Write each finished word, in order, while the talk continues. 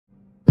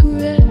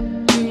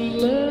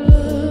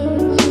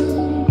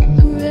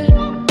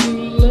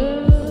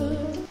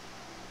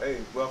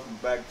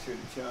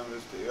channel.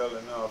 It's the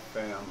L&R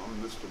Fam.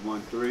 I'm Mr.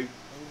 13. And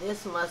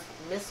this must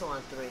Miss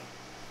 13.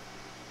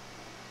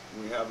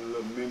 We have a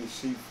little mini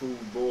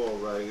seafood boil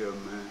right here,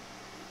 man.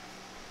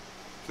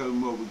 Tell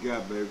them what we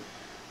got, baby.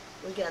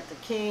 We got the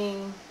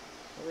king,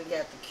 we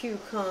got the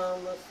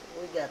cucumbers,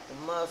 we got the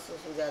mussels,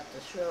 we got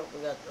the shrimp,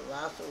 we got the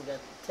lobster, we got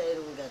the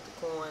potato, we got the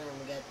corn,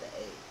 and we got the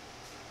egg.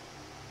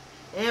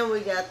 And we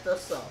got the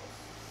sauce.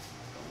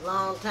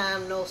 Long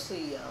time no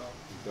see, y'all.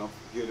 Don't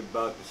forget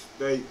about the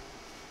steak.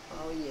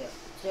 Oh yeah,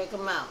 check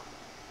them out.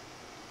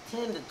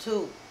 10 to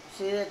 2.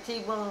 See that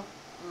T-bone?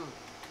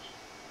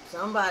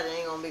 Somebody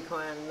ain't gonna be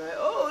crying like,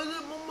 oh, is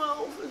it my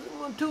mouth? Is it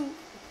my tooth?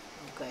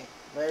 Okay,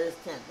 but it's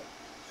tender.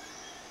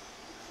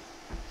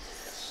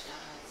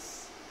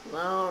 Shots.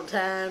 Long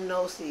time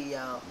no see,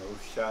 y'all. No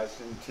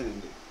shots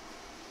intended.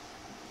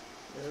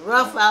 It's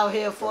rough out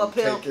here for a Don't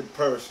pimp. take it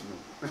personal.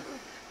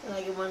 Can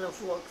I get one of them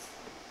forks?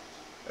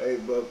 Hey,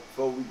 but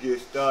before we get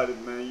started,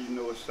 man, you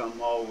know it's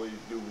something I always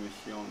do when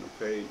she on the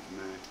page,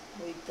 man.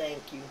 We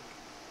thank you.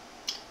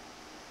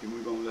 Then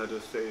we're gonna let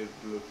her say this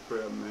little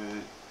prayer,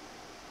 man,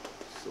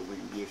 so we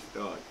can get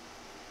started.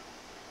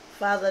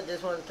 Father, I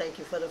just want to thank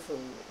you for the food.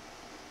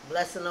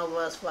 Blessing over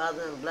us,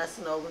 Father, and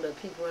blessing over the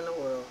people in the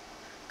world.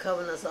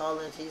 Covering us all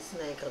in Jesus'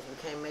 name, because we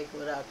can't make it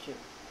without you.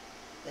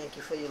 Thank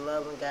you for your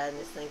love and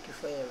guidance. Thank you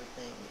for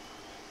everything.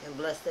 And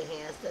bless the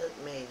hands that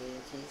made it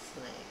in Jesus'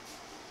 name.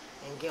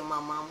 And give my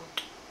mama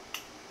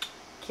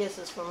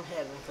kisses from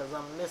heaven, because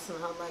I'm missing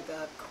her like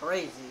a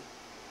crazy.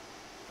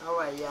 All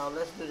right, y'all,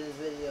 let's do this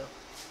video.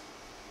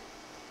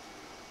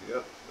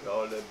 Yep, with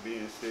all that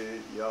being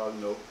said, y'all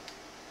know.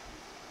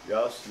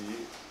 Y'all see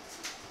it.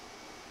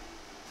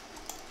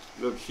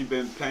 Look, she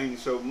been painting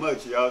so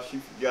much, y'all, she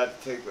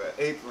forgot to take her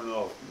apron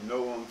off. You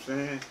know what I'm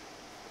saying?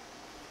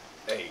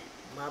 Hey.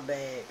 My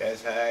bad.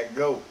 That's how it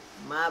go.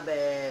 My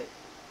bad.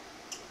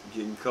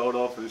 Getting caught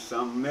off in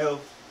something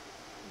else.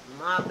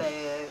 My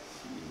bad.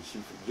 She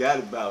forgot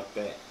about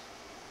that.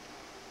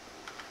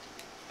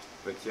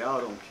 But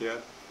y'all don't care.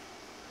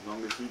 As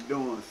long as she's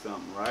doing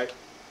something, right?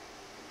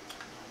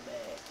 My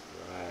bad.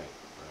 Right.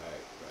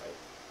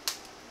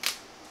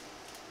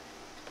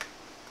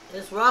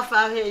 It's rough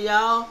out here,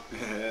 y'all.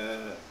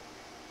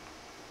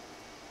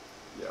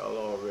 Y'all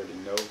already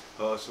know.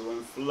 Hustle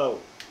and flow.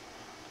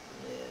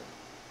 Yeah.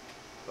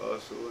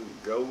 Hustle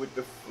and go with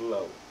the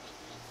flow.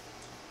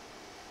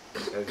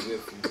 As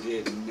if you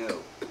didn't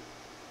know.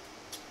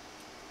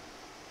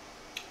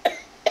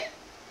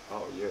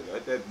 Oh yeah,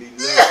 let that be love.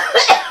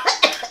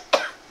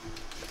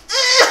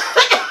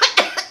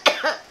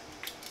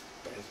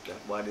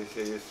 That's why they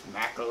say it's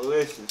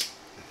smackalicious.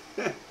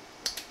 Cause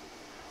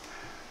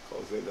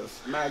it'll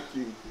smack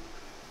you.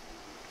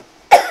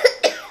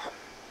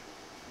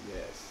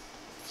 Yes.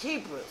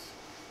 Cheapers.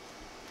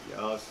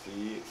 Y'all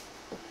see it.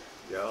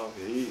 Y'all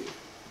hear it.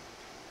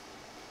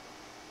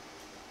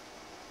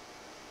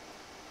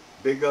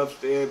 Big ups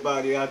to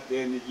everybody out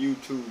there in the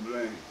YouTube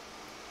land.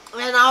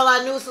 And all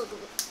our new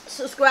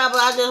subscribers,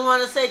 I just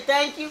want to say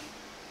thank you.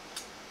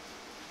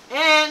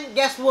 And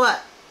guess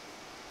what?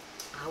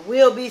 I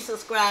will be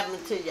subscribing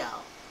to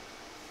y'all.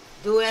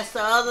 Do as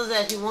to others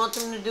as you want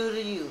them to do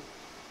to you.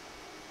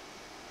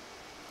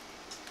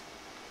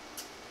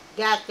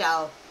 Got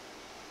y'all.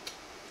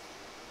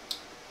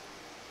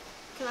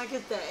 Can I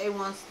get that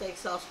A1 steak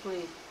sauce,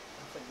 please?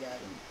 I forgot it.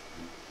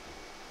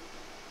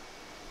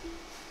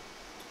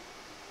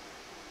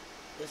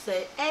 It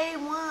say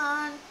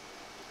A1.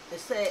 It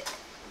say...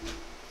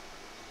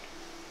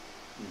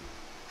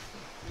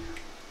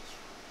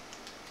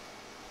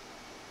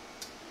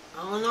 I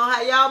don't know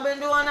how y'all been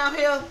doing out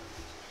here,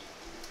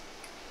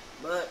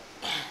 but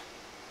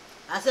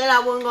I said I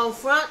wasn't gonna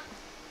front.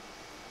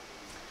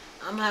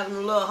 I'm having a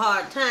little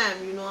hard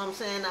time, you know what I'm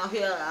saying, out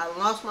here. I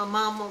lost my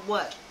mama,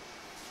 what,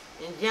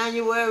 in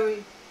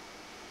January?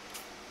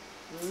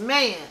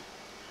 Man.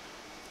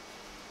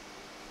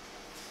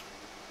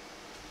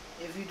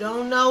 If you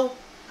don't know,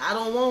 I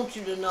don't want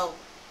you to know.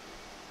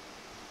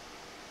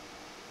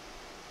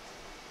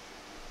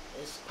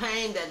 It's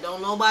pain that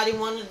don't nobody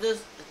want to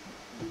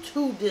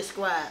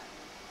describe.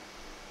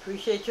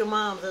 Appreciate your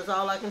moms, that's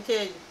all I can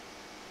tell you.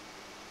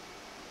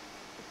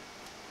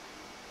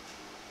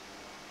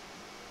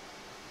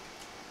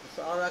 That's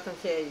all I can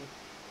tell you.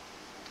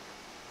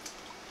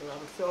 And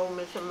I'm sure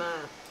missing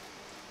mine.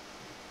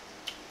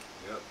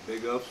 Yep,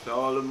 big ups to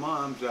all the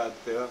moms out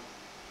there.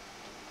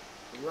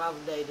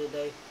 Rough day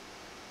today.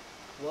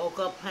 Woke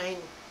up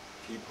painting.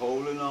 Keep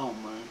holding on,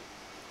 man.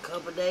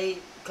 Couple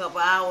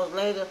hours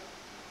later,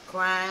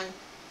 crying.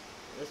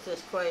 It's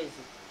just crazy.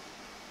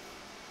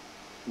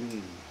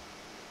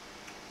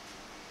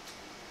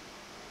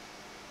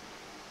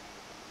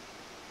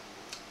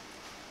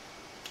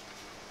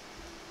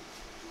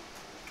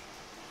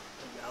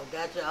 Y'all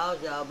got y'all.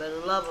 Y'all better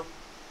love them.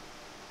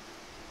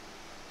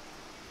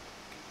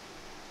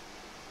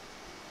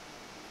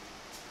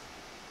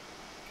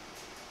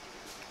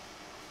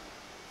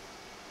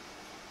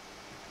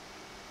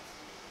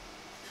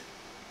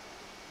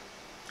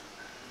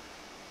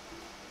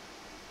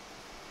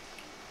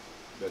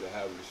 Better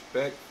have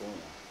respect for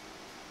them.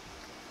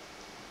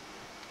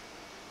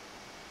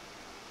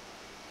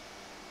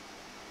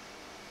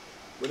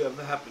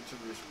 Whatever happened to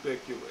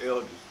respect your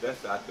elders?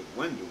 That's out the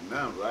window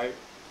now, right?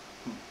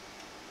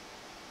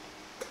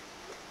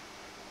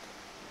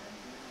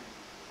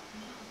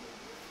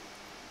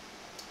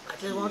 I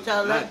just want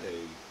y'all to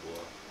Nowadays,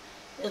 boy.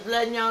 just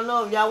letting y'all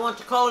know if y'all want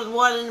the coldest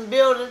water in the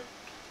building,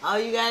 all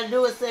you gotta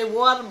do is say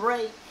water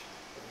break.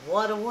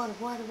 Water, water,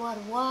 water,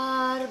 water,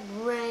 water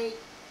break.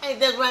 Ain't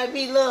that right,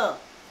 B-Love?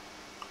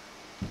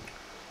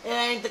 It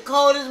ain't the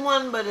coldest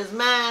one, but it's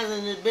mine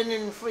and it's been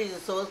in the freezer,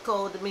 so it's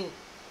cold to me.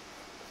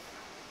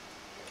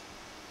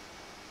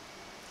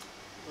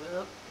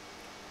 Well,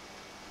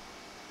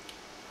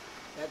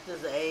 got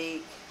this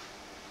egg.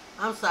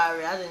 I'm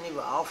sorry, I didn't even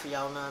offer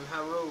y'all none.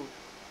 How rude.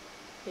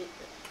 I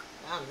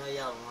know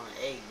y'all don't want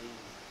an egg, do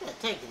you? Yeah,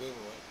 take it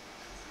anyway.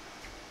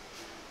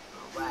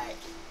 Alright.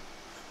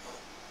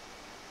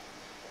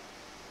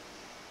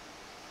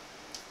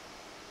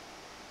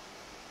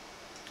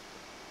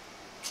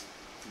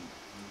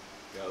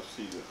 Y'all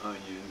see the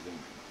onions and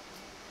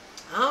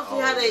I don't see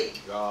all how they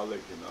that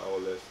garlic and all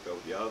that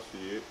stuff. Y'all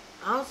see it?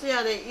 I don't see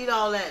how they eat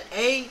all that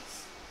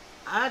eggs.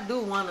 I do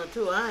one or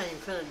two. I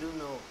ain't finna do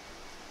no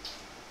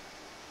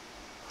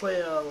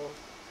 12,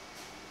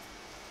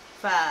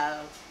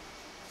 5.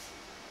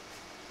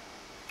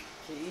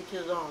 To each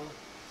his own.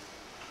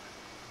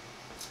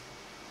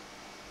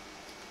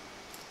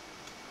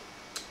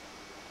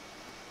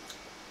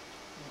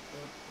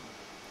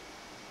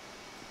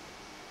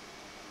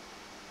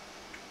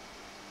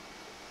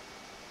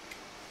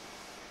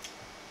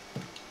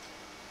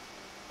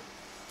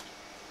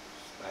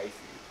 Spicy.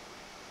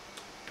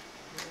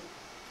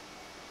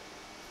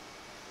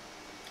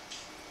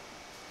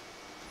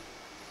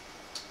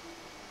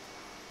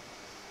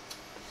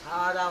 It's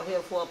hard out here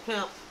for a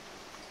pimp.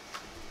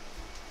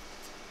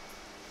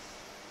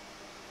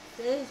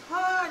 It's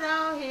hard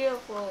out here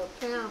for a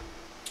pimp.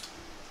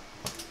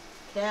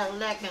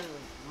 Cadillac and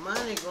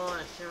money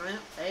going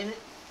shrimp, ain't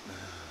it?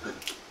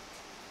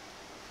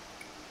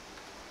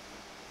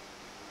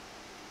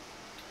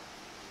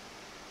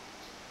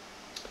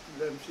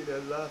 Let me see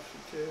that lobster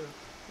tail.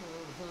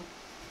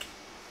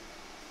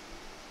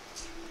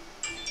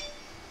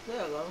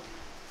 There you go.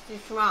 See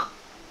shrimp.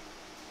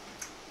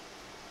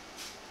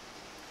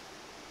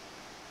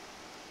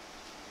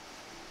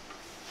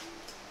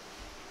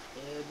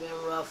 Yeah, it's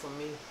been rough for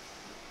me.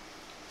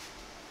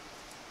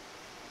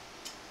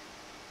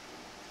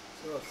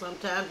 So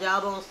sometimes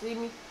y'all don't see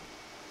me.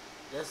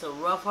 That's a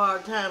rough,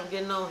 hard time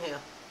getting on here.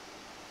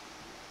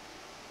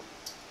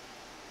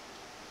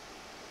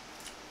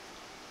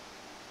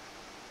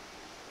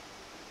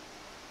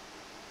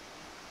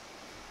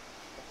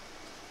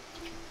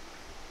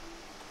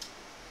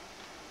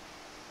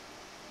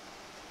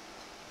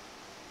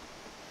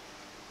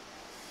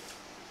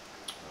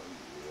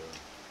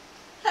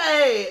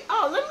 Hey,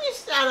 oh, let me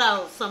shout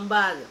out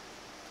somebody.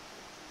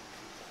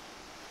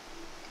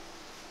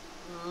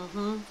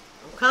 I'm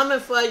coming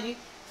for you.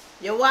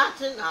 You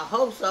watching? I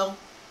hope so.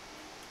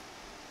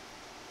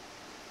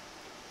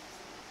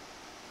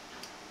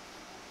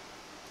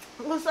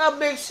 What's up,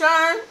 Big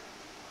Sharon?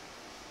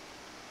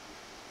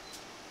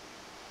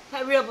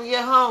 Hurry up and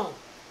get home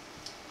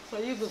so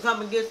you can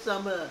come and get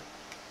some of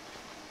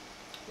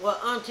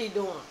what Auntie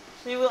doing.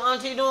 See what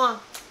Auntie doing?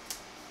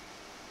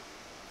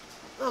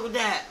 Look at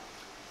that.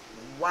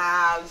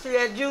 Wow, you see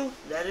that juice?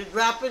 Let it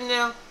drop in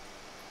there.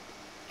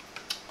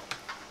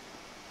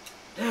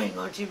 Dang,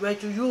 Auntie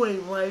Rachel, you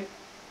ain't right.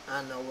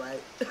 I know,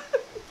 right?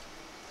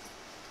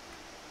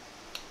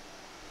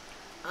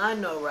 I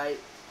know, right?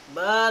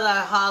 But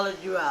I hollered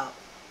you out,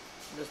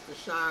 Mr.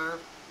 Sharn.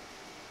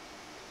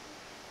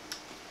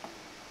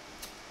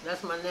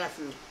 That's my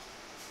nephew.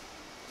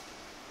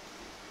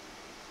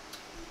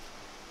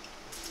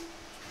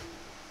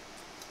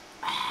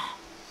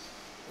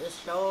 This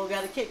show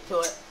got a kick to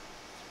it.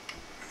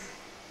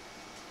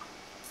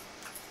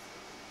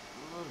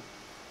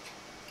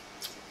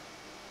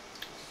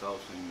 Sauce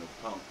in the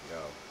pump,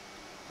 y'all.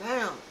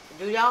 Damn,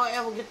 do y'all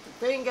ever get the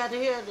thing out of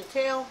here, the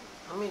tail?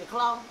 I mean the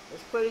claw?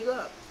 It's pretty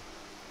good.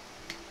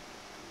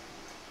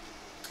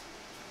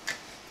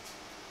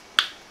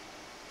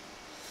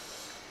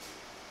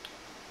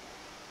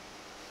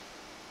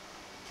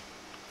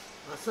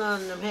 My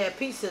son and them had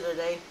pizza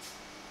today.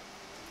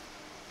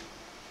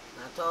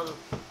 I told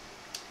him,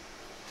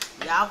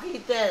 y'all can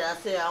eat that. I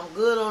said, I'm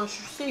good on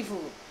seafood.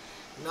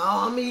 No,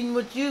 I'm eating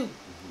with you.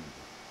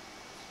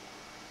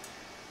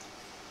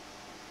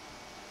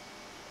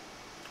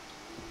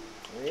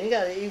 You ain't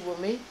gotta eat with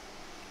me.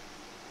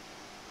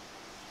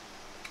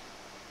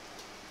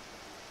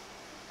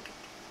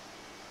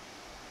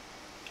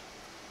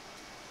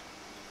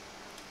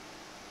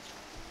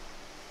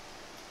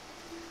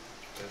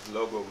 That's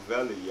Logo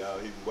Valley, y'all.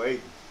 He's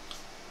waiting.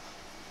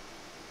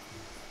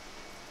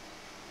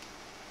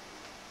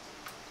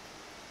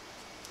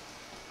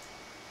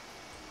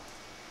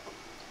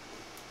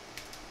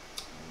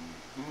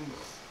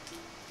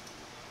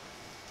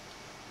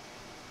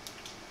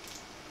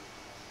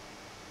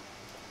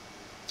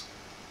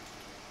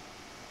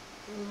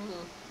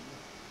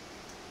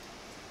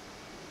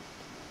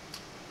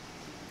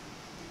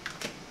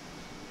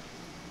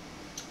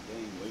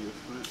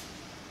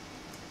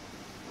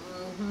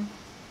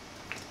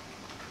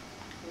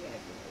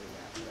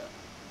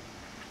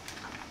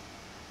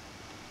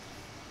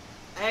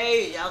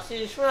 Y'all see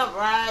the shrimp,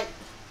 right?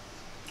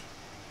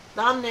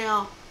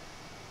 Thumbnail.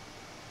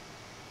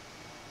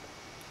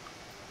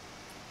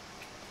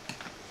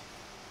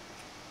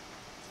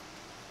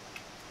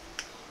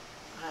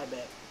 Alright,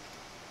 babe.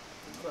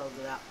 Close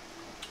it out.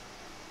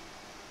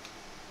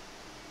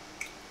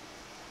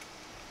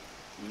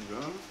 You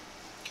done?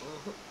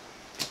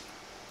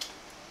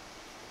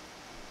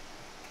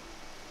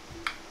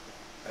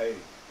 Hey,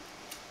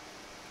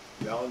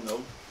 y'all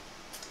know.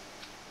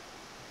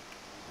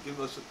 Give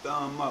us a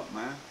thumb up,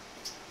 man.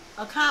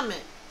 A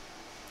comment.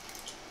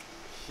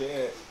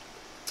 Share it.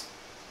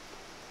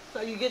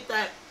 So you get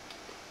that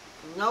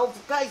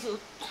notification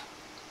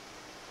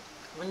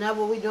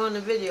whenever we doing the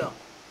video.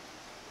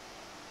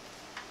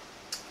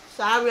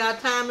 Sorry, our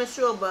time is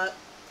short, but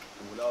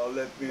And with all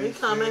that being we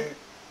coming. said,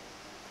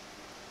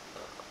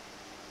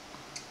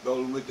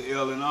 Rollin with the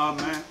L&R,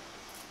 man.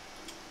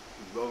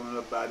 Rolling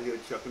up out here,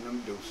 chucking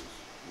them deuces.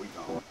 We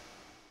gone.